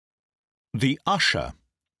The Usher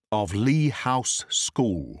of Lea House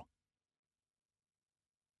School.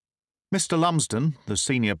 Mr. Lumsden, the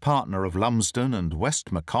senior partner of Lumsden and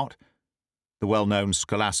Westmacott, the well-known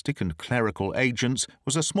scholastic and clerical agents,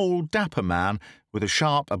 was a small, dapper man with a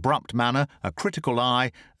sharp, abrupt manner, a critical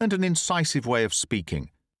eye, and an incisive way of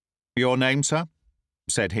speaking. "Your name, sir?"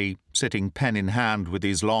 said he, sitting pen in hand with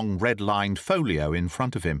his long red-lined folio in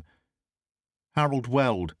front of him. "Harold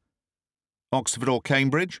Weld." "Oxford or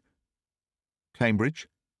Cambridge?" "Cambridge."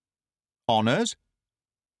 "Honours?"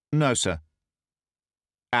 "No, sir."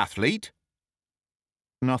 "Athlete?"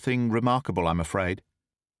 "Nothing remarkable, I'm afraid."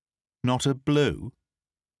 "Not a blue?"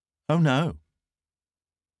 "Oh, no."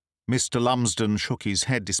 Mr. Lumsden shook his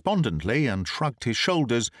head despondently and shrugged his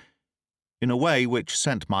shoulders in a way which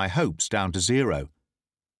sent my hopes down to zero.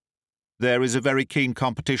 "There is a very keen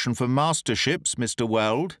competition for masterships, Mr.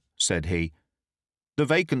 Weld," said he. "The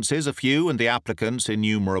vacancies are few and the applicants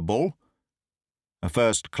innumerable. A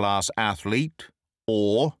first-class athlete,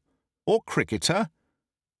 or cricketer,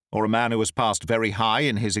 or a man who has passed very high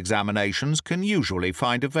in his examinations can usually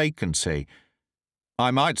find a vacancy.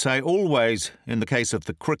 I might say always in the case of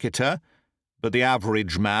the cricketer, but the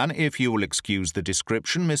average man, if you will excuse the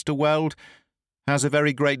description, Mr. Weld, has a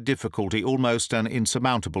very great difficulty, almost an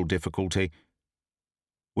insurmountable difficulty.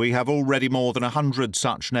 We have already more than 100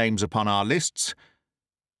 such names upon our lists,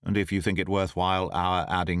 and if you think it worthwhile our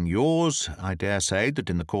adding yours, I dare say that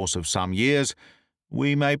in the course of some years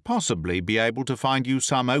we may possibly be able to find you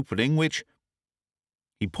some opening which—"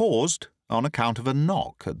 He paused on account of a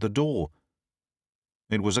knock at the door.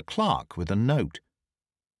 It was a clerk with a note.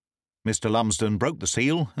 Mr. Lumsden broke the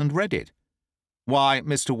seal and read it. "Why,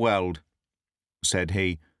 Mr. Weld," said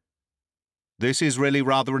he, "this is really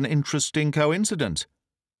rather an interesting coincidence.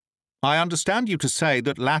 I understand you to say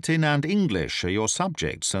that Latin and English are your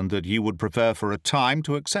subjects, and that you would prefer for a time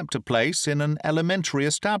to accept a place in an elementary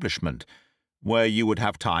establishment, where you would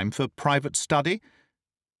have time for private study?"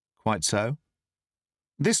 "Quite so."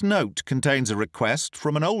 "This note contains a request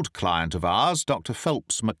from an old client of ours, Dr.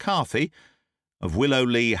 Phelps McCarthy, of Willow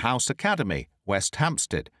Lea House Academy, West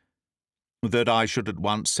Hampstead, that I should at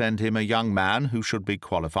once send him a young man who should be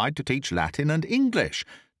qualified to teach Latin and English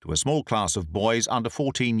to a small class of boys under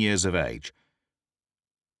 14 years of age.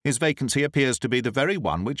 His vacancy appears to be the very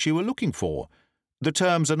one which you are looking for. The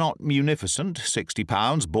terms are not munificent,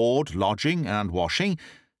 £60, board, lodging, and washing,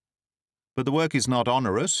 but the work is not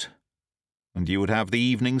onerous, and you would have the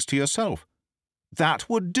evenings to yourself." "That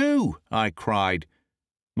would do!" I cried,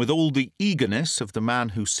 with all the eagerness of the man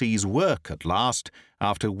who sees work at last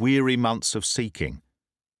after weary months of seeking.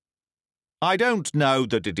 "I don't know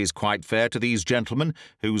that it is quite fair to these gentlemen,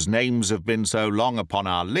 whose names have been so long upon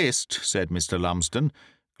our list," said Mr. Lumsden,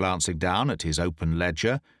 glancing down at his open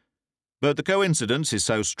ledger, "but the coincidence is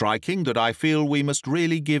so striking that I feel we must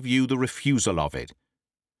really give you the refusal of it."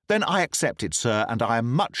 "Then I accept it, sir, and I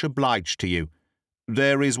am much obliged to you."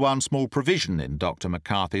 "There is one small provision in Dr.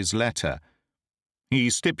 McCarthy's letter. He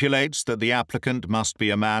stipulates that the applicant must be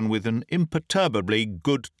a man with an imperturbably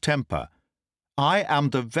good temper." "I am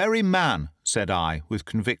the very man," said I, with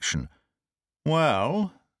conviction.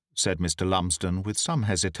 "Well," said Mr. Lumsden, with some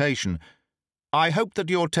hesitation, "I hope that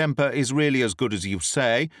your temper is really as good as you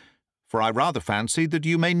say, for I rather fancy that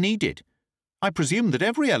you may need it. I presume that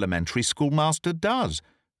every elementary schoolmaster does."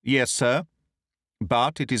 "Yes, sir.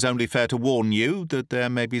 But it is only fair to warn you that there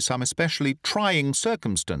may be some especially trying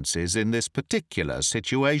circumstances in this particular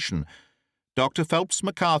situation. Dr. Phelps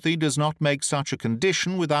McCarthy does not make such a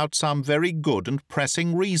condition without some very good and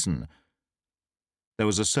pressing reason." There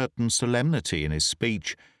was a certain solemnity in his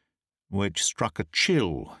speech which struck a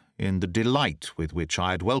chill in the delight with which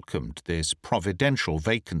I had welcomed this providential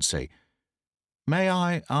vacancy. "May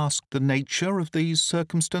I ask the nature of these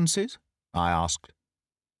circumstances?" I asked.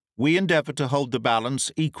 "We endeavour to hold the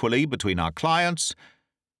balance equally between our clients,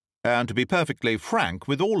 and to be perfectly frank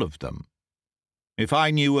with all of them. If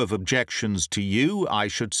I knew of objections to you, I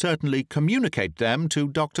should certainly communicate them to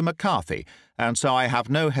Dr. McCarthy, and so I have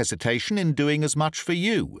no hesitation in doing as much for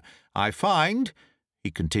you. I find,"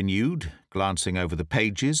 he continued, glancing over the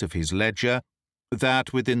pages of his ledger,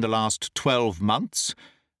 "that within the last 12 months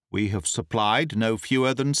we have supplied no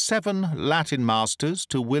fewer than 7 Latin masters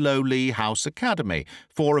to Willow Lea House Academy,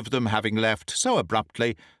 4 of them having left so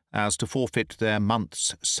abruptly as to forfeit their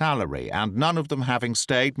month's salary, and none of them having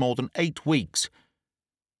stayed more than 8 weeks.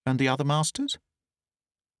 And the other masters?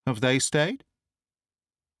 Have they stayed?"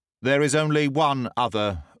 "There is only one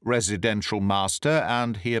other residential master,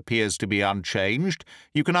 and he appears to be unchanged.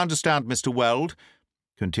 You can understand, Mr. Weld,"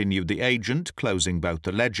 continued the agent, closing both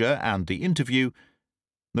the ledger and the interview,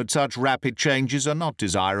 that such rapid changes are not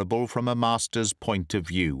desirable from a master's point of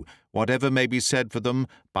view, whatever may be said for them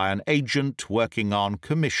by an agent working on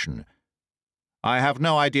commission. I have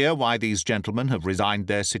no idea why these gentlemen have resigned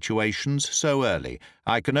their situations so early.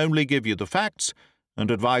 I can only give you the facts, and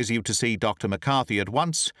advise you to see Dr. McCarthy at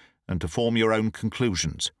once, and to form your own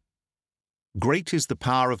conclusions. Great is the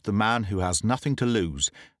power of the man who has nothing to lose,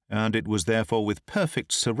 and it was therefore with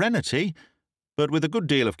perfect serenity, but with a good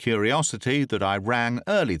deal of curiosity, that I rang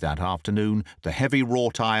early that afternoon the heavy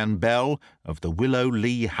wrought-iron bell of the Willow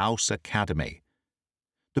Lea House Academy.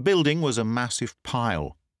 The building was a massive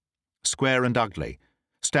pile, square and ugly,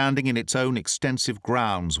 standing in its own extensive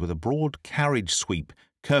grounds with a broad carriage sweep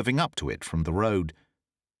curving up to it from the road.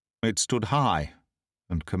 It stood high,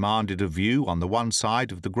 and commanded a view on the one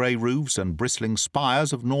side of the grey roofs and bristling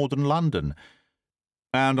spires of northern London,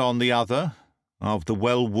 and on the other of the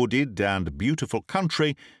well-wooded and beautiful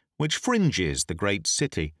country which fringes the great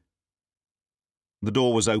city. The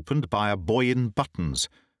door was opened by a boy in buttons,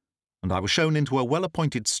 and I was shown into a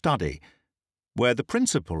well-appointed study, where the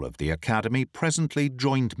principal of the academy presently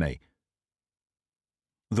joined me.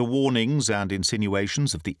 The warnings and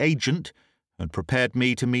insinuations of the agent had prepared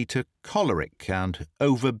me to meet a choleric and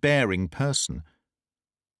overbearing person,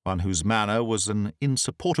 one whose manner was an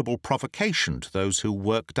insupportable provocation to those who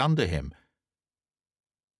worked under him.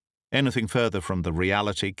 Anything further from the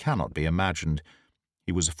reality cannot be imagined.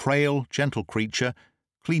 He was a frail, gentle creature,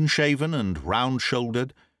 clean-shaven and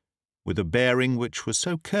round-shouldered, with a bearing which was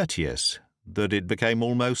so courteous that it became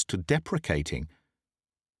almost deprecating.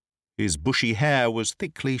 His bushy hair was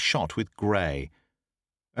thickly shot with grey,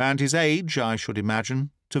 and his age, I should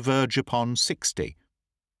imagine, to verge upon 60.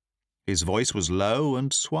 His voice was low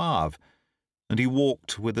and suave, and he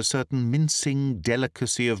walked with a certain mincing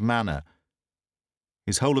delicacy of manner.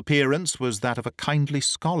 His whole appearance was that of a kindly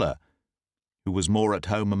scholar, who was more at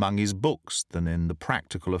home among his books than in the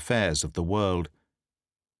practical affairs of the world.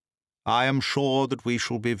 "I am sure that we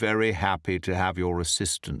shall be very happy to have your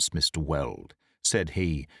assistance, Mr. Weld," said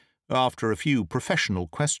he, after a few professional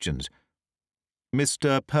questions.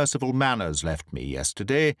 "Mr. Percival Manners left me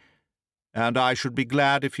yesterday, and I should be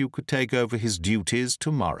glad if you could take over his duties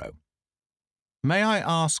tomorrow." "May I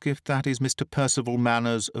ask if that is Mr. Percival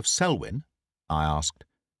Manners of Selwyn?" I asked.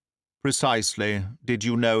 "Precisely. Did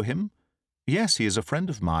you know him?" "Yes, he is a friend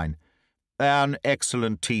of mine." "An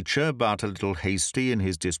excellent teacher, but a little hasty in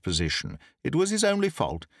his disposition. It was his only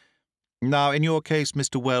fault. Now, in your case,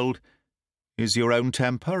 Mr. Weld, is your own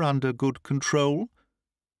temper under good control?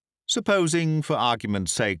 Supposing, for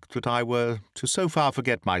argument's sake, that I were to so far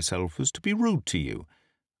forget myself as to be rude to you,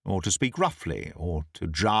 or to speak roughly, or to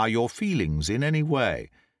jar your feelings in any way,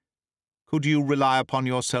 could you rely upon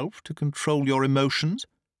yourself to control your emotions?"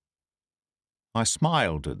 I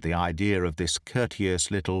smiled at the idea of this courteous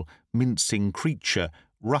little mincing creature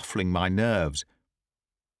ruffling my nerves.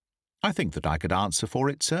 "I think that I could answer for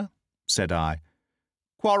it, sir," said I.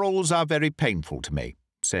 "Quarrels are very painful to me,"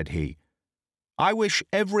 said he. "I wish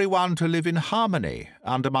everyone to live in harmony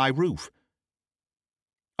under my roof.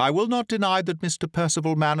 I will not deny that Mr.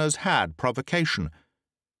 Percival Manners had provocation,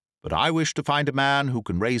 but I wish to find a man who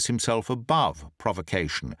can raise himself above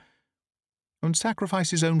provocation, and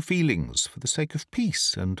sacrifice his own feelings for the sake of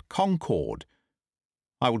peace and concord.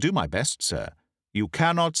 I will do my best, sir. You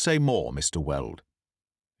cannot say more, Mr. Weld.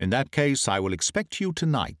 In that case, I will expect you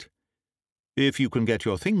tonight, if you can get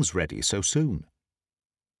your things ready so soon."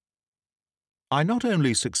 I not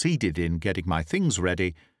only succeeded in getting my things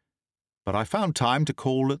ready, but I found time to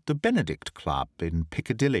call at the Benedict Club in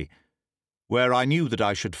Piccadilly, where I knew that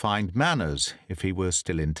I should find Manners if he were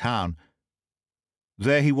still in town.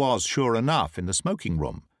 There he was, sure enough, in the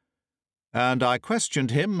smoking-room, and I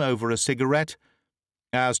questioned him over a cigarette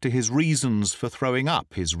as to his reasons for throwing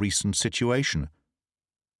up his recent situation.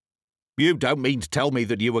 "You don't mean to tell me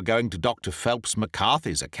that you were going to Dr. Phelps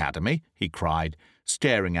McCarthy's academy?" he cried,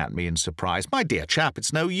 staring at me in surprise. "My dear chap,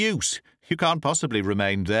 it's no use. You can't possibly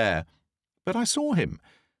remain there." But I saw him,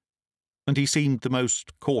 and he seemed the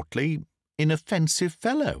most courtly, inoffensive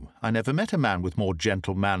fellow. I never met a man with more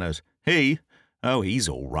gentle manners. He? Oh, he's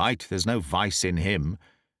all right. There's no vice in him.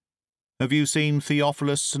 Have you seen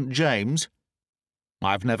Theophilus St. James?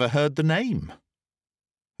 I've never heard the name.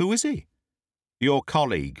 Who is he? Your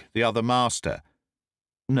colleague, the other master.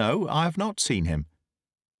 No, I have not seen him.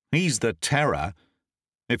 He's the terror.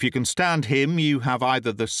 If you can stand him, you have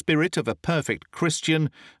either the spirit of a perfect Christian,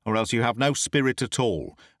 or else you have no spirit at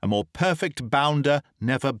all. A more perfect bounder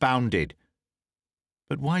never bounded.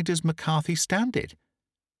 But why does McCarthy stand it?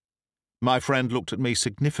 My friend looked at me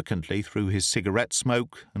significantly through his cigarette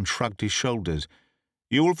smoke and shrugged his shoulders.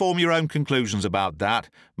 You will form your own conclusions about that.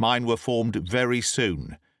 Mine were formed very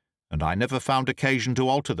soon, and I never found occasion to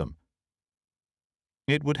alter them."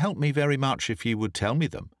 "It would help me very much if you would tell me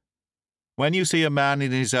them." "When you see a man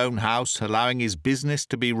in his own house allowing his business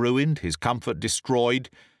to be ruined, his comfort destroyed,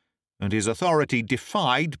 and his authority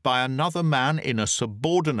defied by another man in a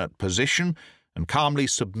subordinate position, and calmly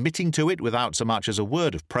submitting to it without so much as a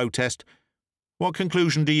word of protest, what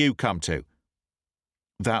conclusion do you come to?"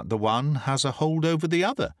 "That the one has a hold over the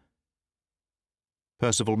other."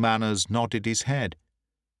 Percival Manners nodded his head.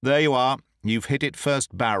 "There you are. You've hit it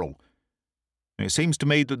first barrel. It seems to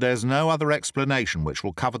me that there's no other explanation which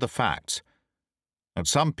will cover the facts. At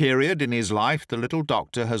some period in his life the little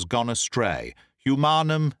doctor has gone astray.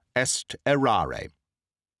 Humanum est errare.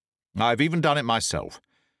 I've even done it myself.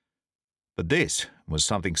 But this was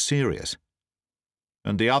something serious.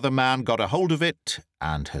 And the other man got a hold of it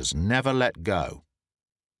and has never let go.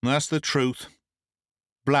 That's the truth.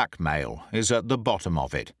 Blackmail is at the bottom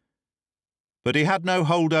of it. But he had no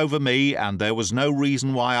hold over me, and there was no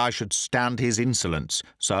reason why I should stand his insolence,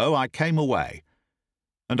 so I came away.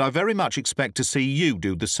 And I very much expect to see you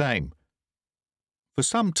do the same." For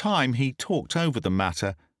some time he talked over the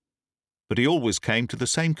matter, but he always came to the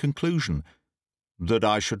same conclusion, that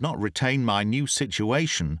I should not retain my new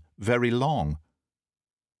situation very long.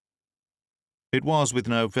 It was with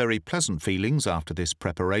no very pleasant feelings after this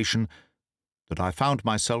preparation that I found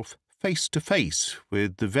myself face to face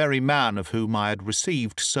with the very man of whom I had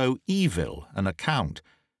received so evil an account.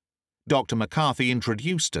 Dr. McCarthy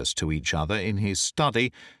introduced us to each other in his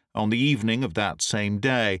study on the evening of that same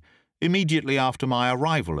day, immediately after my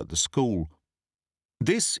arrival at the school.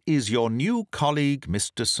 "This is your new colleague,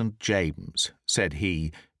 Mr. St. James," said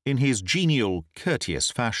he, in his genial, courteous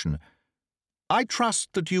fashion. "I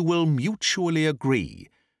trust that you will mutually agree,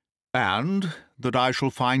 and that I shall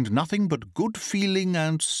find nothing but good feeling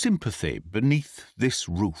and sympathy beneath this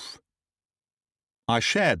roof." I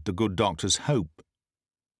shared the good doctor's hope,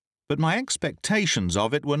 but my expectations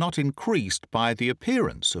of it were not increased by the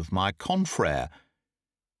appearance of my confrère.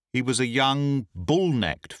 He was a young,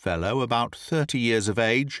 bull-necked fellow about 30 years of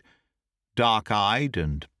age, dark-eyed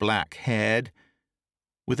and black-haired,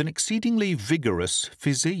 with an exceedingly vigorous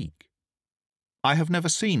physique. I have never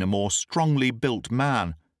seen a more strongly built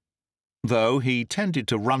man, though he tended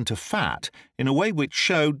to run to fat in a way which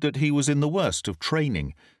showed that he was in the worst of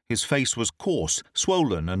training. His face was coarse,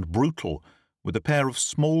 swollen, and brutal, with a pair of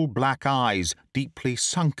small black eyes deeply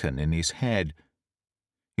sunken in his head.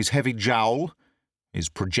 His heavy jowl, his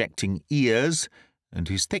projecting ears, and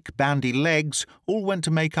his thick bandy legs all went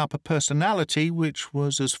to make up a personality which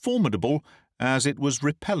was as formidable as it was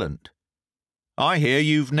repellent. "I hear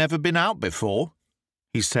you've never been out before,"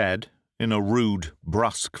 he said, in a rude,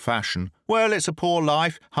 brusque fashion. "Well, it's a poor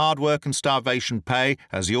life, hard work and starvation pay,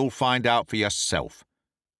 as you'll find out for yourself."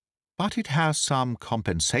 "But it has some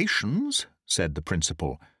compensations," said the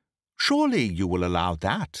principal. "Surely you will allow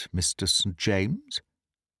that, Mr. St. James?"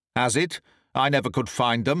 "Has it? I never could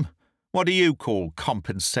find them. What do you call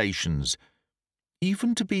compensations?"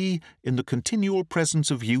 "Even to be in the continual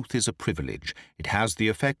presence of youth is a privilege. It has the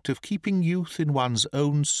effect of keeping youth in one's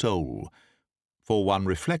own soul, for one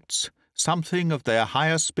reflects something of their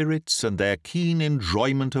higher spirits and their keen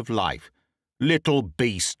enjoyment of life." "Little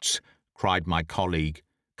beasts!" cried my colleague.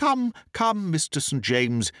 "Come, come, Mr. St.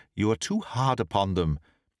 James, you are too hard upon them."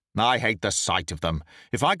 "I hate the sight of them.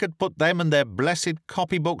 If I could put them and their blessed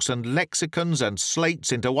copybooks and lexicons and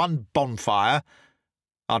slates into one bonfire,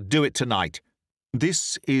 I'd do it tonight."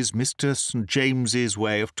 "This is Mr. St. James's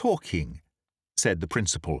way of talking," said the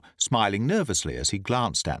principal, smiling nervously as he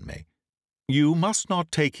glanced at me. "You must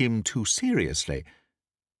not take him too seriously.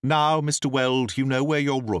 Now, Mr. Weld, you know where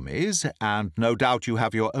your room is, and no doubt you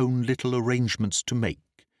have your own little arrangements to make.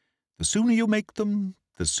 The sooner you make them,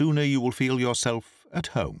 the sooner you will feel yourself at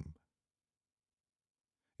home."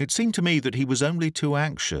 It seemed to me that he was only too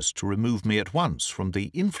anxious to remove me at once from the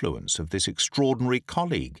influence of this extraordinary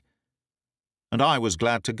colleague, and I was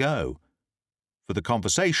glad to go, for the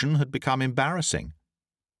conversation had become embarrassing.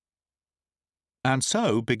 And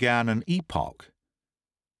so began an epoch,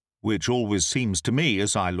 which always seems to me,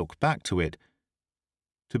 as I look back to it,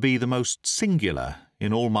 to be the most singular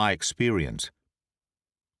in all my experience.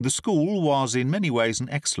 The school was in many ways an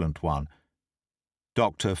excellent one.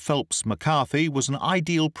 Dr. Phelps McCarthy was an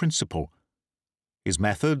ideal principal. His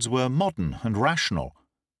methods were modern and rational.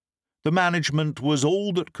 The management was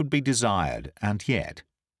all that could be desired, and yet,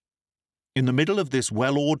 in the middle of this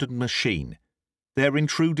well-ordered machine, there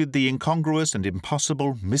intruded the incongruous and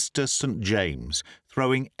impossible Mr. St. James,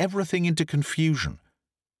 throwing everything into confusion.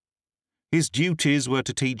 His duties were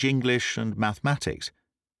to teach English and mathematics,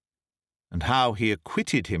 and how he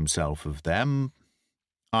acquitted himself of them,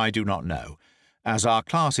 I do not know, as our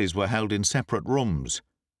classes were held in separate rooms.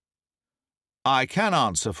 I can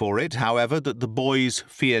answer for it, however, that the boys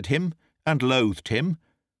feared him and loathed him,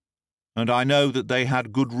 and I know that they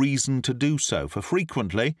had good reason to do so, for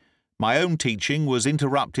frequently my own teaching was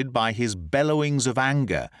interrupted by his bellowings of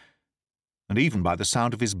anger, and even by the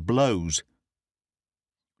sound of his blows.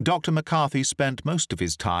 Dr. McCarthy spent most of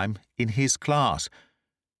his time in his class,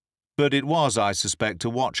 but it was, I suspect, to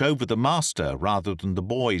watch over the master rather than the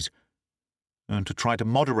boys, and to try to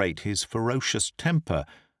moderate his ferocious temper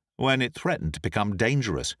when it threatened to become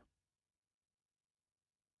dangerous.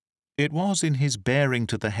 It was in his bearing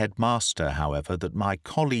to the headmaster, however, that my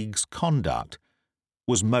colleague's conduct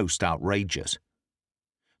was most outrageous.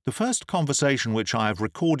 The first conversation which I have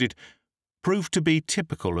recorded proved to be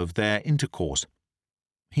typical of their intercourse.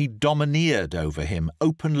 He domineered over him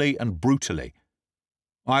openly and brutally.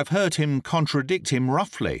 I have heard him contradict him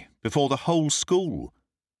roughly before the whole school.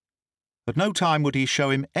 At no time would he show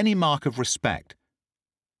him any mark of respect,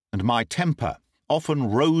 and my temper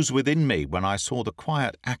often rose within me when I saw the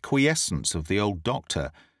quiet acquiescence of the old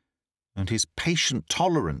doctor, and his patient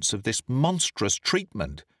tolerance of this monstrous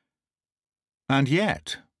treatment. And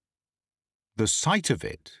yet, the sight of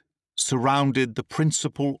it surrounded the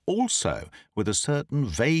principal also with a certain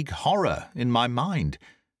vague horror in my mind.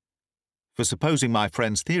 For supposing my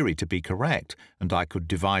friend's theory to be correct, and I could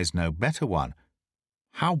devise no better one,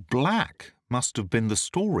 how black must have been the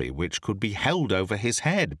story which could be held over his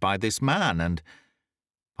head by this man, and,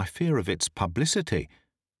 by fear of its publicity,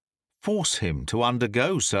 force him to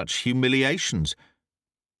undergo such humiliations.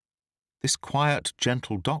 This quiet,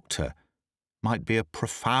 gentle doctor might be a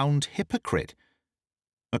profound hypocrite,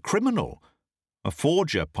 a criminal, a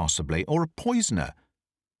forger possibly, or a poisoner.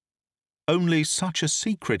 Only such a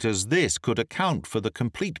secret as this could account for the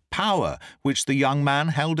complete power which the young man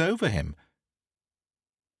held over him.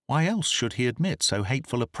 Why else should he admit so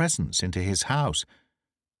hateful a presence into his house,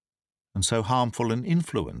 and so harmful an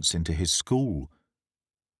influence into his school?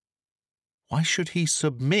 Why should he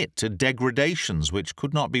submit to degradations which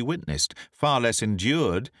could not be witnessed, far less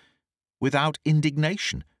endured, without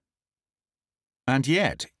indignation? And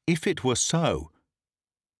yet, if it were so,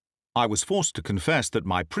 I was forced to confess that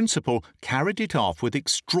my principal carried it off with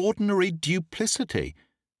extraordinary duplicity.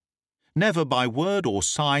 Never by word or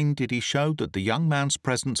sign did he show that the young man's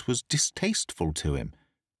presence was distasteful to him.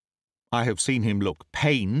 I have seen him look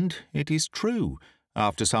pained, it is true,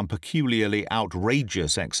 after some peculiarly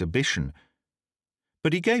outrageous exhibition,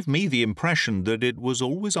 but he gave me the impression that it was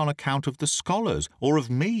always on account of the scholars or of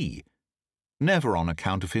me, never on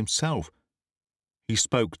account of himself. He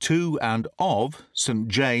spoke to and of St.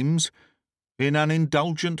 James in an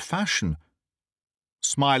indulgent fashion,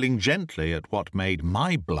 smiling gently at what made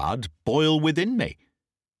my blood boil within me.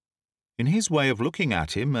 In his way of looking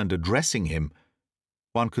at him and addressing him,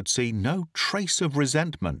 one could see no trace of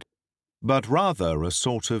resentment, but rather a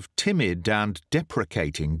sort of timid and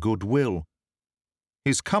deprecating goodwill.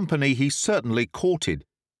 His company he certainly courted,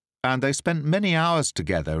 and they spent many hours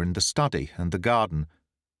together in the study and the garden.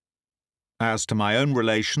 As to my own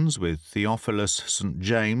relations with Theophilus St.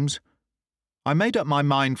 James, I made up my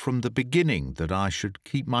mind from the beginning that I should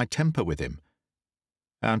keep my temper with him,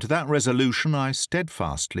 and to that resolution I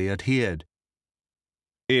steadfastly adhered.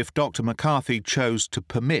 If Dr. McCarthy chose to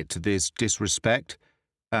permit this disrespect,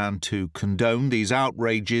 and to condone these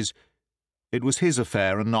outrages, it was his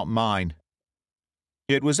affair and not mine.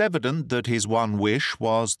 It was evident that his one wish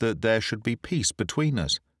was that there should be peace between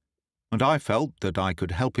us, and I felt that I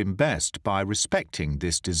could help him best by respecting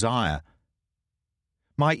this desire.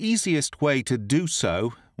 My easiest way to do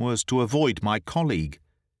so was to avoid my colleague,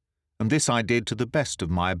 and this I did to the best of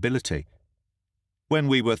my ability. When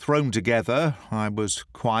we were thrown together, I was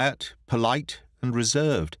quiet, polite, and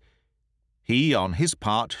reserved. He, on his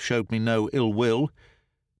part, showed me no ill will,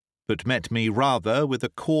 but met me rather with a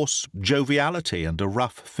coarse joviality and a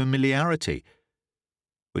rough familiarity,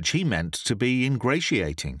 which he meant to be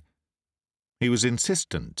ingratiating. He was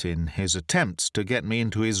insistent in his attempts to get me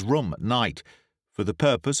into his room at night for the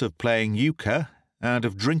purpose of playing euchre and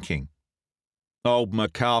of drinking. "Old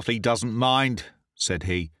McCarthy doesn't mind," said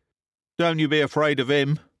he. "Don't you be afraid of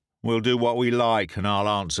him. We'll do what we like, and I'll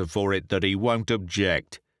answer for it that he won't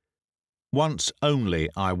object." Once only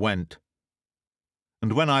I went,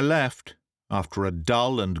 and when I left, after a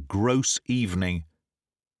dull and gross evening,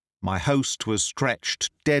 my host was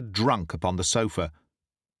stretched dead drunk upon the sofa.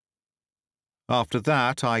 After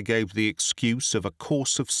that I gave the excuse of a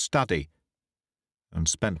course of study, and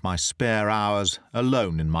spent my spare hours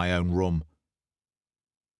alone in my own room.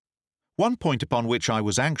 One point upon which I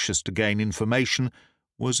was anxious to gain information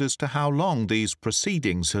was as to how long these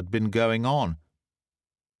proceedings had been going on.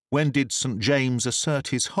 When did St. James assert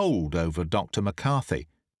his hold over Dr. McCarthy?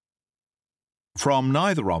 From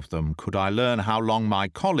neither of them could I learn how long my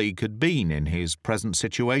colleague had been in his present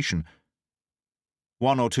situation.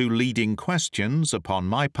 One or two leading questions, upon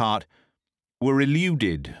my part, were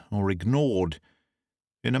eluded or ignored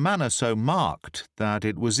in a manner so marked that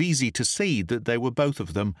it was easy to see that they were both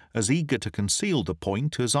of them as eager to conceal the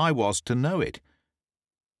point as I was to know it.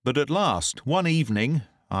 But at last, one evening,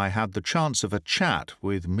 I had the chance of a chat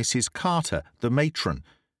with Mrs. Carter, the matron,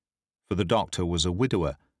 for the doctor was a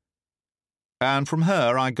widower, and from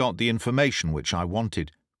her I got the information which I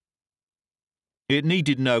wanted. It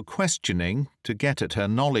needed no questioning to get at her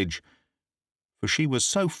knowledge, for she was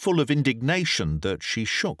so full of indignation that she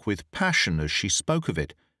shook with passion as she spoke of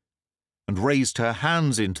it, and raised her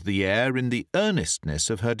hands into the air in the earnestness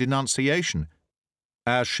of her denunciation,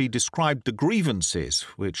 as she described the grievances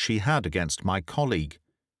which she had against my colleague.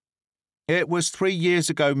 "It was 3 years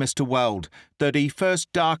ago, Mr. Weld, that he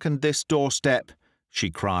first darkened this doorstep," she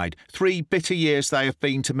cried. "3 bitter years they have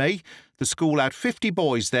been to me. The school had 50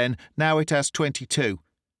 boys then, now it has 22.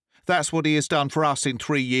 That's what he has done for us in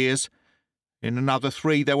 3 years. In another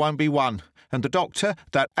 3 there won't be one, and the doctor,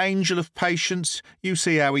 that angel of patience, you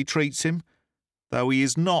see how he treats him. Though he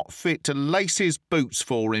is not fit to lace his boots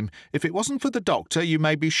for him. If it wasn't for the doctor, you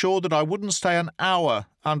may be sure that I wouldn't stay an hour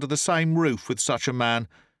under the same roof with such a man.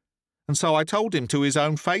 And so I told him to his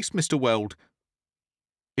own face, Mr. Weld.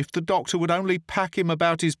 If the doctor would only pack him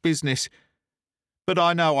about his business. But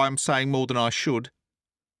I know I am saying more than I should."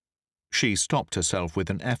 She stopped herself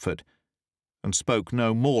with an effort, and spoke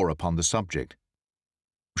no more upon the subject.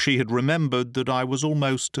 She had remembered that I was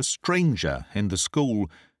almost a stranger in the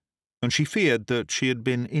school, and she feared that she had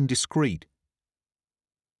been indiscreet.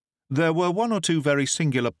 There were 1 or 2 very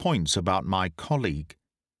singular points about my colleague.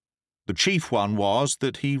 The chief one was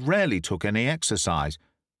that he rarely took any exercise.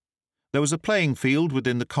 There was a playing field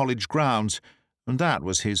within the college grounds, and that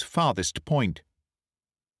was his farthest point.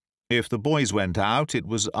 If the boys went out, it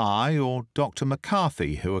was I or Dr.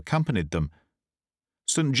 McCarthy who accompanied them.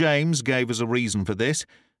 St. James gave as a reason for this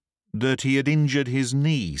that he had injured his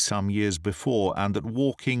knee some years before and that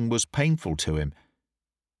walking was painful to him.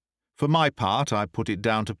 For my part, I put it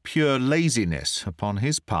down to pure laziness upon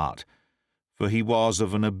his part, for he was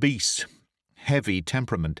of an obese, heavy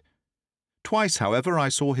temperament. Twice, however, I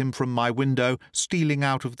saw him from my window stealing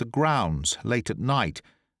out of the grounds late at night,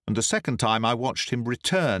 and the second time I watched him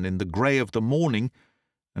return in the grey of the morning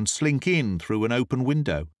and slink in through an open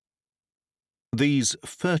window. These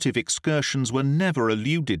furtive excursions were never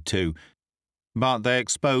alluded to, but they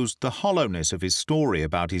exposed the hollowness of his story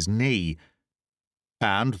about his knee,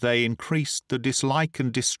 and they increased the dislike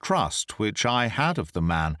and distrust which I had of the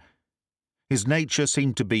man. His nature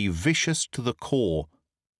seemed to be vicious to the core.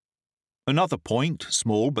 Another point,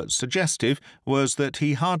 small but suggestive, was that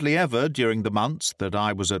he hardly ever, during the months that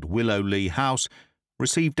I was at Lea House,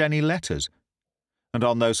 received any letters, and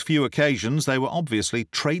on those few occasions they were obviously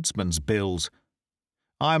tradesmen's bills.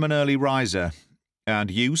 I am an early riser,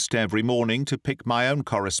 and used every morning to pick my own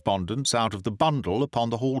correspondence out of the bundle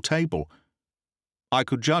upon the hall table. I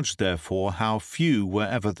could judge, therefore, how few were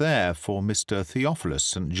ever there for Mr. Theophilus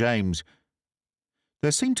St. James.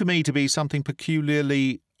 There seemed to me to be something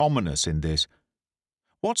peculiarly ominous in this.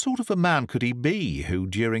 What sort of a man could he be who,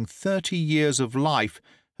 during 30 years of life,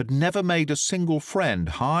 had never made a single friend,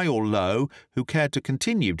 high or low, who cared to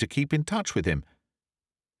continue to keep in touch with him?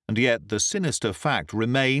 And yet the sinister fact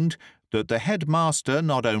remained that the headmaster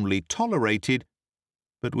not only tolerated,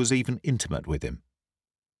 but was even intimate with him.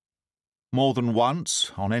 More than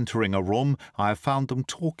once, on entering a room, I have found them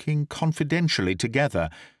talking confidentially together,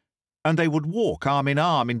 and they would walk arm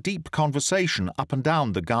in deep conversation up and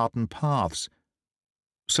down the garden paths.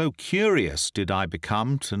 So curious did I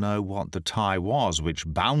become to know what the tie was which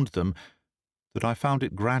bound them, that I found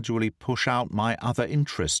it gradually push out my other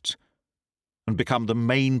interests, and become the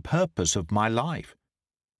main purpose of my life.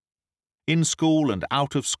 In school and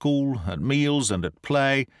out of school, at meals and at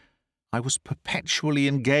play, I was perpetually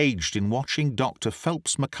engaged in watching Dr.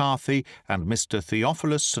 Phelps McCarthy and Mr.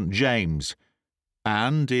 Theophilus St. James,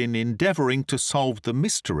 and in endeavouring to solve the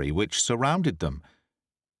mystery which surrounded them.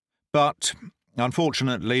 But,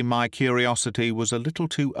 unfortunately, my curiosity was a little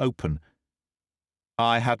too open.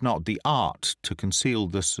 I had not the art to conceal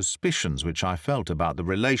the suspicions which I felt about the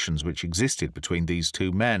relations which existed between these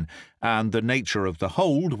 2 men, and the nature of the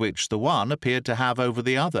hold which the one appeared to have over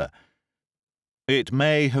the other. It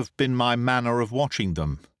may have been my manner of watching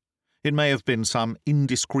them. It may have been some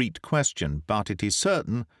indiscreet question, but it is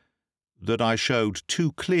certain that I showed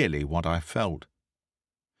too clearly what I felt.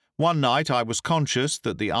 One night I was conscious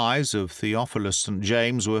that the eyes of Theophilus St.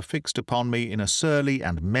 James were fixed upon me in a surly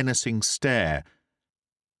and menacing stare.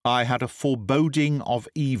 I had a foreboding of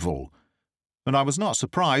evil, and I was not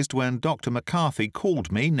surprised when Dr. McCarthy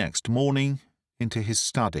called me next morning into his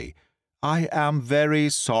study. "I am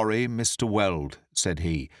very sorry, Mr. Weld," said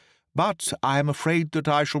he, "but I am afraid that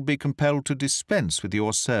I shall be compelled to dispense with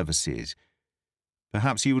your services."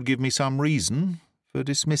 "Perhaps you would give me some reason for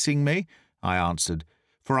dismissing me," I answered,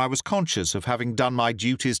 for I was conscious of having done my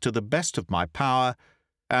duties to the best of my power,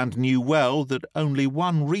 and knew well that only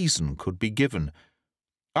one reason could be given.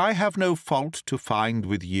 "I have no fault to find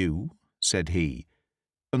with you," said he,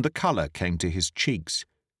 and the colour came to his cheeks.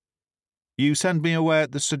 "You send me away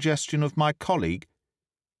at the suggestion of my colleague?"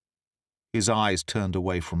 His eyes turned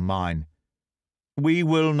away from mine. "We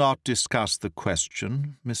will not discuss the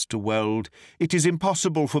question, Mr. Weld. It is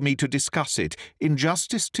impossible for me to discuss it. In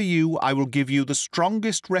justice to you, I will give you the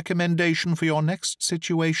strongest recommendation for your next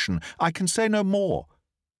situation. I can say no more.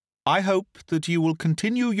 I hope that you will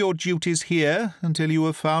continue your duties here until you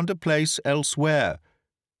have found a place elsewhere."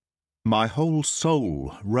 My whole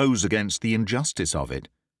soul rose against the injustice of it,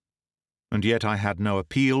 and yet I had no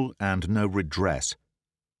appeal and no redress.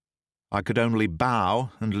 I could only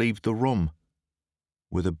bow and leave the room,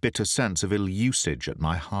 with a bitter sense of ill-usage at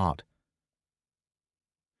my heart.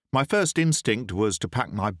 My first instinct was to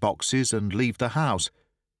pack my boxes and leave the house,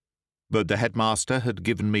 but the headmaster had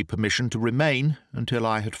given me permission to remain until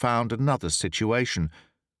I had found another situation.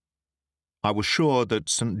 I was sure that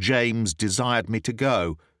St. James desired me to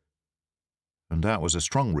go, and that was a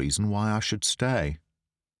strong reason why I should stay.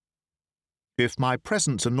 If my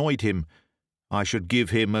presence annoyed him, I should give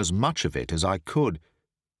him as much of it as I could.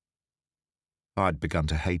 I'd begun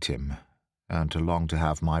to hate him, and to long to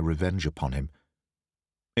have my revenge upon him.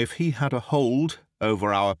 If he had a hold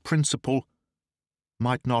over our principal,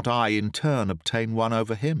 might not I in turn obtain one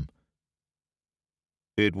over him?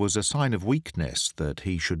 It was a sign of weakness that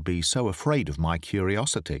he should be so afraid of my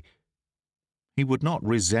curiosity. He would not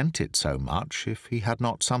resent it so much if he had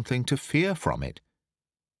not something to fear from it.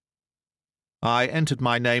 I entered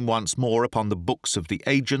my name once more upon the books of the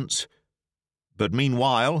agents, but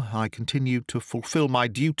meanwhile I continued to fulfil my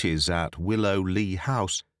duties at Willow Lea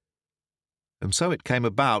House, and so it came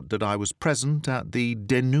about that I was present at the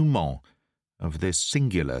denouement of this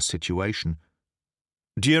singular situation.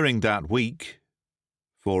 During that week,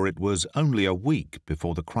 for it was only a week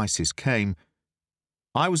before the crisis came,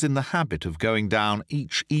 I was in the habit of going down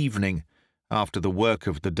each evening, after the work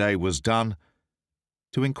of the day was done,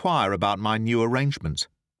 to inquire about my new arrangements.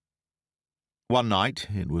 One night,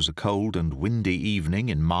 it was a cold and windy evening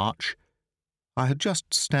in March, I had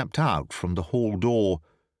just stepped out from the hall door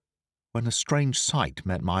when a strange sight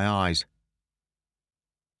met my eyes.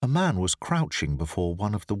 A man was crouching before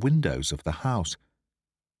one of the windows of the house.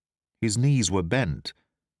 His knees were bent,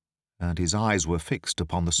 and his eyes were fixed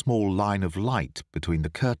upon the small line of light between the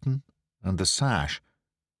curtain and the sash.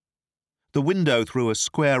 The window threw a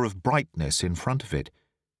square of brightness in front of it,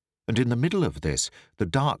 and in the middle of this, the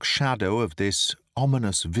dark shadow of this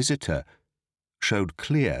ominous visitor showed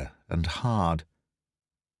clear and hard.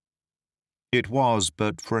 It was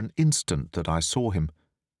but for an instant that I saw him,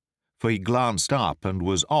 for he glanced up and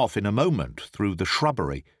was off in a moment through the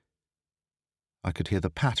shrubbery. I could hear the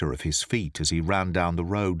patter of his feet as he ran down the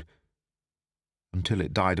road, until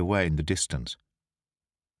it died away in the distance.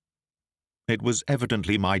 It was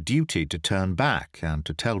evidently my duty to turn back and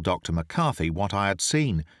to tell Dr. McCarthy what I had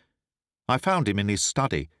seen. I found him in his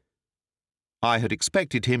study. I had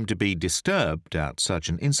expected him to be disturbed at such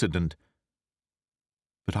an incident,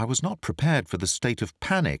 but I was not prepared for the state of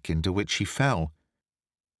panic into which he fell.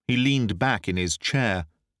 He leaned back in his chair,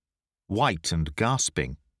 white and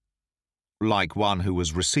gasping, like one who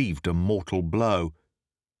has received a mortal blow.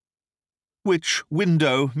 "Which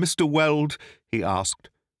window, Mr. Weld?" he asked,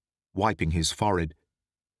 wiping his forehead.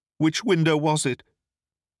 "Which window was it?"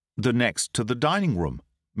 "The next to the dining room,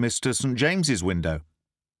 Mr. St. James's window."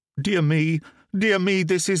 Dear me,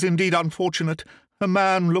 this is indeed unfortunate. A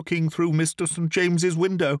man looking through Mr. St. James's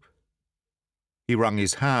window." He wrung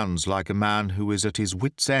his hands like a man who is at his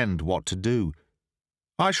wit's end what to do.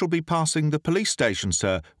 "I shall be passing the police station,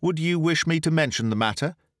 sir. Would you wish me to mention the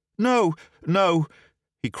matter?" No,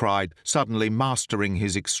 he cried, suddenly mastering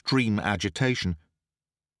his extreme agitation.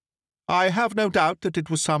 "I have no doubt that it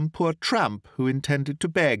was some poor tramp who intended to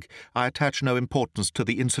beg. I attach no importance to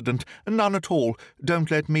the incident, none at all.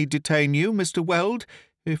 Don't let me detain you, Mr. Weld,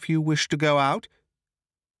 if you wish to go out."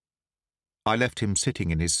 I left him sitting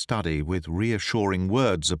in his study with reassuring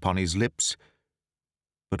words upon his lips,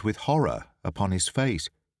 but with horror upon his face.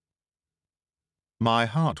 My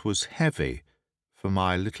heart was heavy for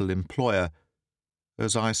my little employer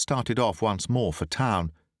as I started off once more for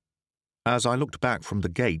town. As I looked back from the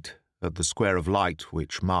gate at the square of light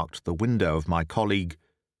which marked the window of my colleague,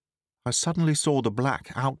 I suddenly saw the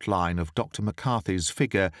black outline of Dr. McCarthy's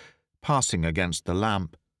figure passing against the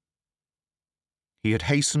lamp. He had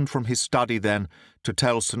hastened from his study then to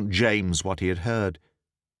tell St. James what he had heard.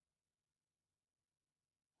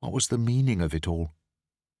 What was the meaning of it all?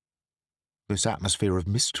 This atmosphere of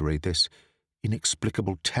mystery, this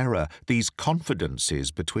inexplicable terror, these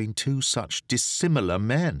confidences between two such dissimilar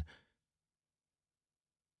men.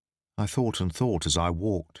 I thought and thought as I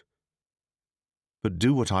walked. But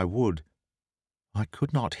do what I would, I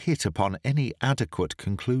could not hit upon any adequate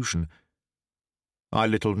conclusion. I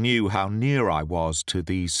little knew how near I was to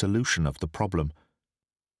the solution of the problem.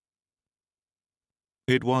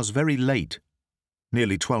 It was very late,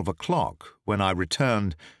 nearly 12 o'clock, when I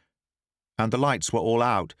returned, and the lights were all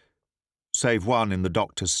out, save one in the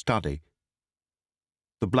doctor's study.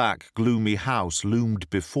 The black, gloomy house loomed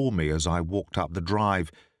before me as I walked up the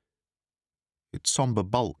drive, its sombre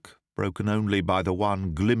bulk broken only by the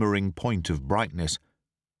one glimmering point of brightness.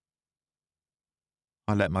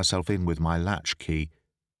 I let myself in with my latch-key,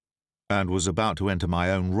 and was about to enter my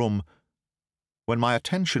own room, when my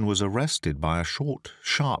attention was arrested by a short,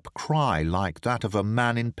 sharp cry like that of a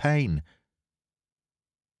man in pain.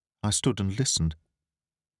 I stood and listened,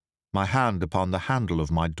 my hand upon the handle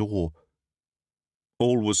of my door.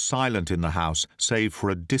 All was silent in the house, save for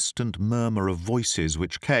a distant murmur of voices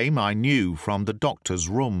which came, I knew, from the doctor's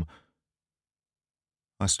room.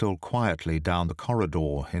 I stole quietly down the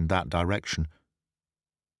corridor in that direction.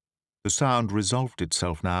 The sound resolved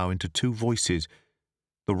itself now into two voices,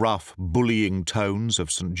 the rough, bullying tones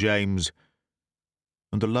of St. James,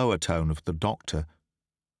 and the lower tone of the doctor,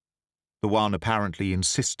 the one apparently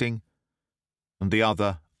insisting, and the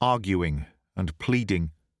other arguing and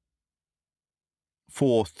pleading.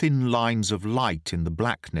 4 thin lines of light in the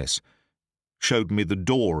blackness showed me the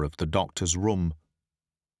door of the doctor's room,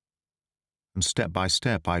 and step by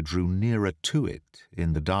step I drew nearer to it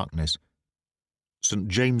in the darkness. St.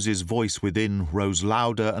 James's voice within rose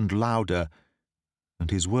louder and louder,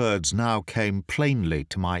 and his words now came plainly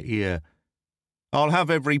to my ear. "I'll have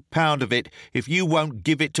every pound of it. If you won't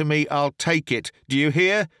give it to me, I'll take it. Do you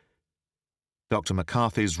hear?" Dr.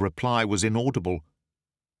 McCarthy's reply was inaudible,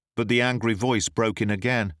 but the angry voice broke in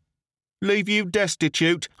again. "Leave you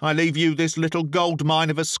destitute? I leave you this little gold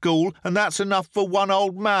mine of a school, and that's enough for one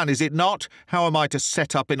old man, is it not? How am I to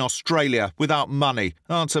set up in Australia without money?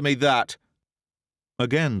 Answer me that."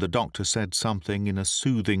 Again the doctor said something in a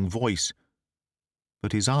soothing voice,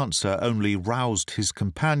 but his answer only roused his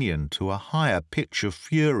companion to a higher pitch of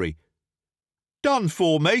fury. "Done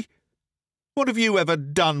for me? What have you ever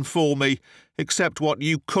done for me, except what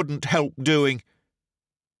you couldn't help doing?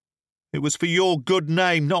 It was for your good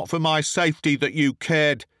name, not for my safety, that you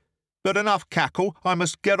cared. But enough cackle, I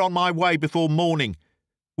must get on my way before morning.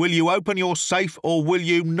 Will you open your safe, or will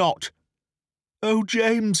you not?" "Oh,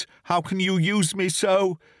 James, how can you use me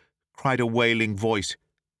so?" cried a wailing voice.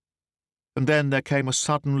 And then there came a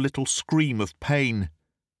sudden little scream of pain.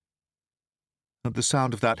 At the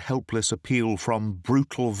sound of that helpless appeal from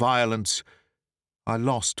brutal violence, I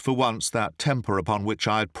lost for once that temper upon which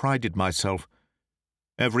I had prided myself.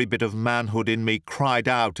 Every bit of manhood in me cried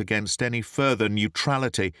out against any further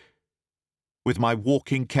neutrality. With my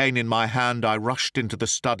walking cane in my hand, I rushed into the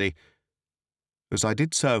study. As I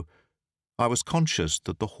did so, I was conscious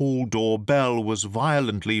that the hall door bell was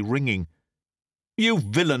violently ringing. "You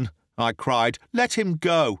villain!" I cried. "Let him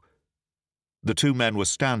go!" The 2 men were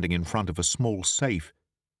standing in front of a small safe,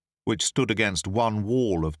 which stood against one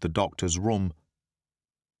wall of the doctor's room.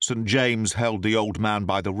 St. James held the old man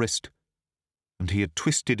by the wrist, and he had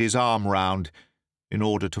twisted his arm round in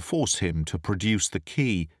order to force him to produce the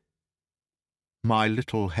key. My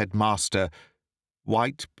little headmaster,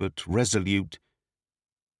 white but resolute,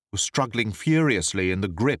 was struggling furiously in the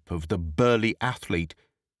grip of the burly athlete.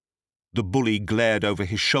 The bully glared over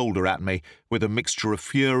his shoulder at me with a mixture of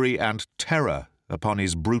fury and terror upon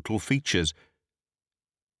his brutal features.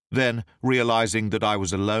 Then, realizing that I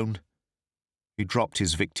was alone, he dropped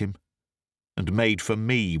his victim and made for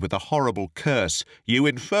me with a horrible curse. "You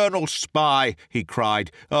infernal spy!" he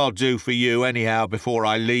cried. "I'll do for you anyhow before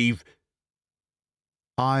I leave."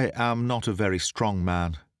 I am not a very strong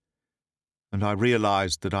man, and I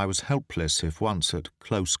realized that I was helpless if once at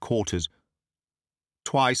close quarters.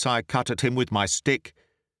 Twice I cut at him with my stick,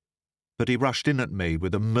 but he rushed in at me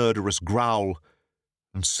with a murderous growl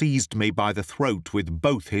and seized me by the throat with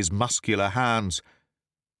both his muscular hands.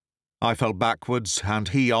 I fell backwards, and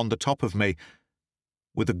he on the top of me,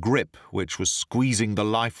 with a grip which was squeezing the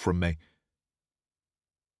life from me.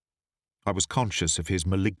 I was conscious of his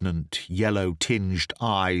malignant, yellow-tinged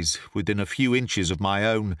eyes within a few inches of my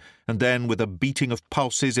own, and then, with a beating of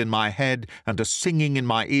pulses in my head and a singing in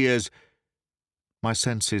my ears, my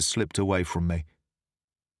senses slipped away from me.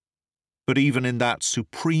 But even in that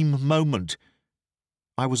supreme moment,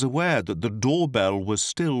 I was aware that the doorbell was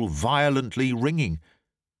still violently ringing.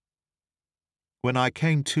 When I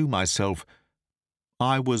came to myself,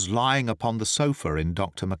 I was lying upon the sofa in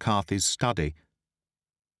Dr. McCarthy's study,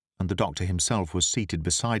 and the doctor himself was seated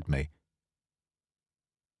beside me.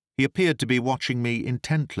 He appeared to be watching me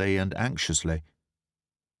intently and anxiously,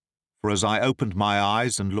 for as I opened my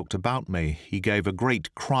eyes and looked about me, he gave a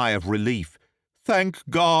great cry of relief. "Thank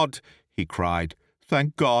God!" he cried.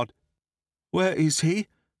 "Thank God!" "Where is he?"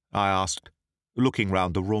 I asked, looking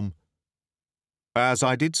round the room. As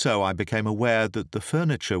I did so, I became aware that the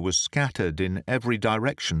furniture was scattered in every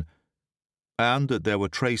direction, and that there were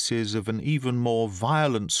traces of an even more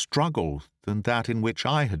violent struggle than that in which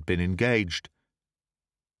I had been engaged.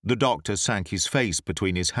 The doctor sank his face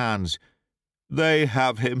between his hands. "They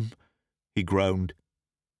have him," he groaned.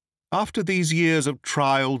 "After these years of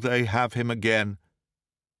trial, they have him again.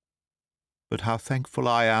 But how thankful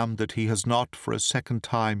I am that he has not, for a second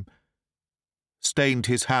time, stained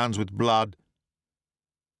his hands with blood."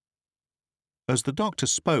 As the doctor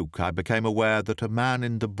spoke, I became aware that a man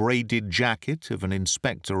in the braided jacket of an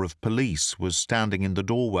inspector of police was standing in the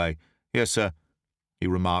doorway. "Yes, sir," he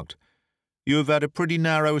remarked. "You have had a pretty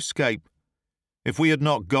narrow escape. If we had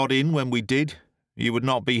not got in when we did, you would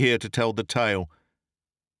not be here to tell the tale.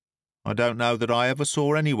 I don't know that I ever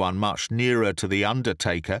saw anyone much nearer to the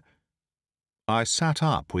undertaker." I sat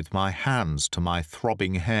up with my hands to my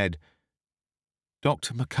throbbing head.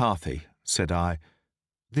 "Dr. McCarthy," said I,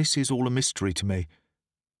 "this is all a mystery to me.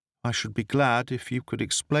 I should be glad if you could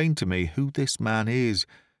explain to me who this man is,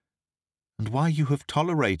 and why you have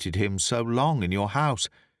tolerated him so long in your house."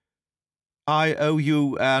 "I owe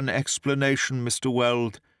you an explanation, Mr.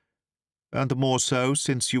 Weld, and the more so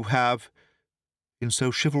since you have, in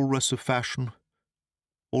so chivalrous a fashion,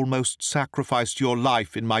 almost sacrificed your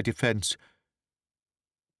life in my defence.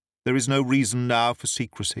 There is no reason now for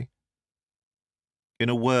secrecy. In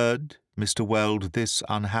a word, Mr. Weld, this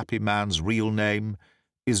unhappy man's real name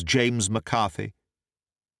is James McCarthy,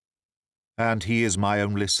 and he is my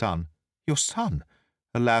only son." "Your son?"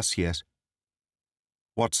 "Alas, yes.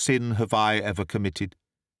 What sin have I ever committed,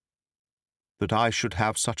 that I should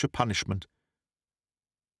have such a punishment?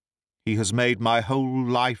 He has made my whole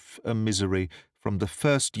life a misery from the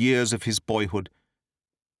first years of his boyhood.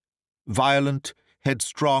 Violent,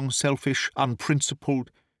 headstrong, selfish,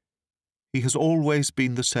 unprincipled, he has always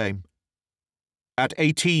been the same. At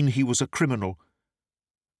 18 he was a criminal.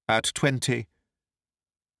 At 20,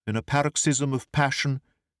 in a paroxysm of passion,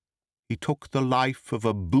 he took the life of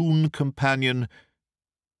a boon companion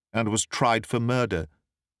and was tried for murder.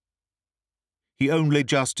 He only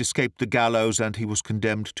just escaped the gallows, and he was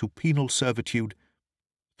condemned to penal servitude.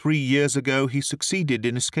 3 years ago he succeeded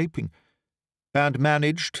in escaping, and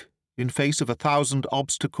managed, in face of 1,000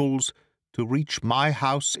 obstacles, to reach my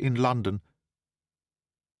house in London.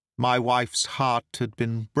 My wife's heart had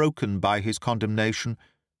been broken by his condemnation,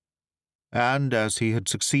 and as he had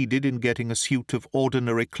succeeded in getting a suit of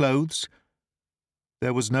ordinary clothes,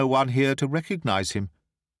 there was no one here to recognize him.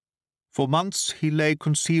 For months he lay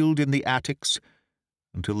concealed in the attics,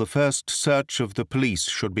 until the first search of the police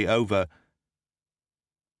should be over.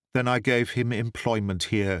 Then I gave him employment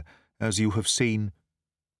here, as you have seen,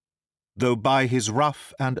 though by his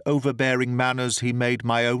rough and overbearing manners he made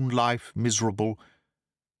my own life miserable,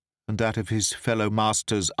 and that of his fellow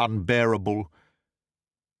masters unbearable.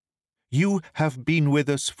 You have been with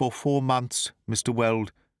us for 4 months, Mr.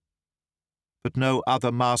 Weld, but no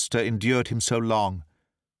other master endured him so long.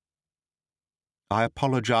 I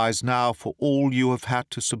apologize now for all you have had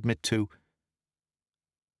to submit to,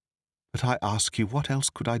 but I ask you, what else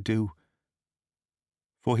could I do?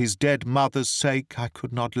 For his dead mother's sake, I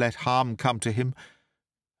could not let harm come to him,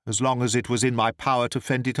 as long as it was in my power to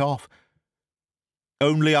fend it off.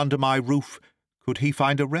 Only under my roof could he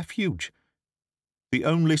find a refuge, the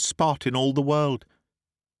only spot in all the world.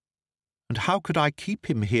 And how could I keep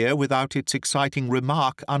him here without its exciting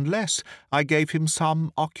remark unless I gave him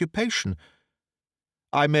some occupation?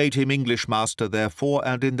 I made him English master, therefore,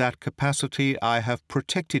 and in that capacity I have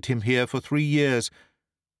protected him here for 3 years.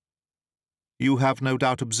 You have no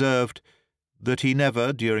doubt observed that he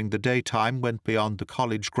never, during the daytime, went beyond the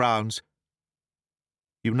college grounds.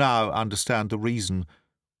 You now understand the reason.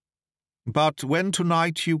 But when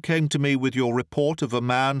tonight you came to me with your report of a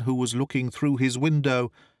man who was looking through his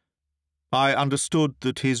window, I understood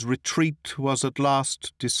that his retreat was at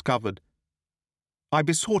last discovered. I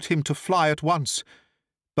besought him to fly at once,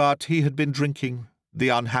 but he had been drinking, the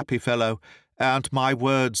unhappy fellow, and my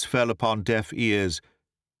words fell upon deaf ears.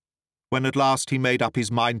 When at last he made up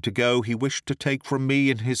his mind to go, he wished to take from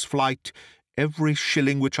me in his flight every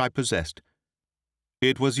shilling which I possessed.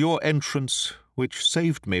 It was your entrance which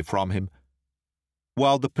saved me from him,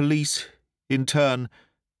 while the police, in turn,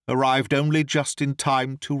 arrived only just in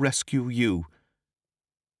time to rescue you.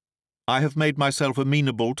 I have made myself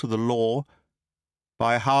amenable to the law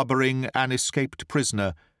by harbouring an escaped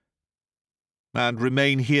prisoner, and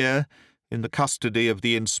remain here in the custody of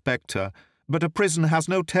the inspector, but a prison has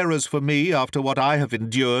no terrors for me after what I have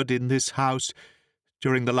endured in this house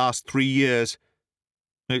during the last 3 years.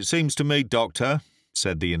 It seems to me, Doctor,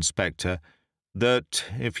 said the inspector, that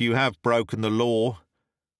if you have broken the law,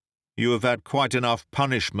 you have had quite enough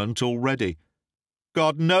punishment already.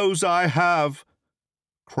 God knows I have,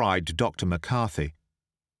 cried Dr. McCarthy,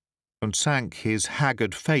 and sank his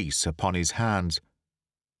haggard face upon his hands.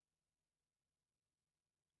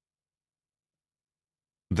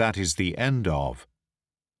 That is the end of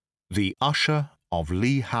The Usher of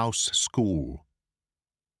Lea House School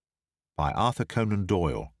by Arthur Conan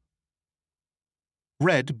Doyle.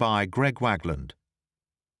 Read by Greg Wagland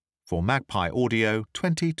for Magpie Audio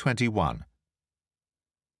 2021.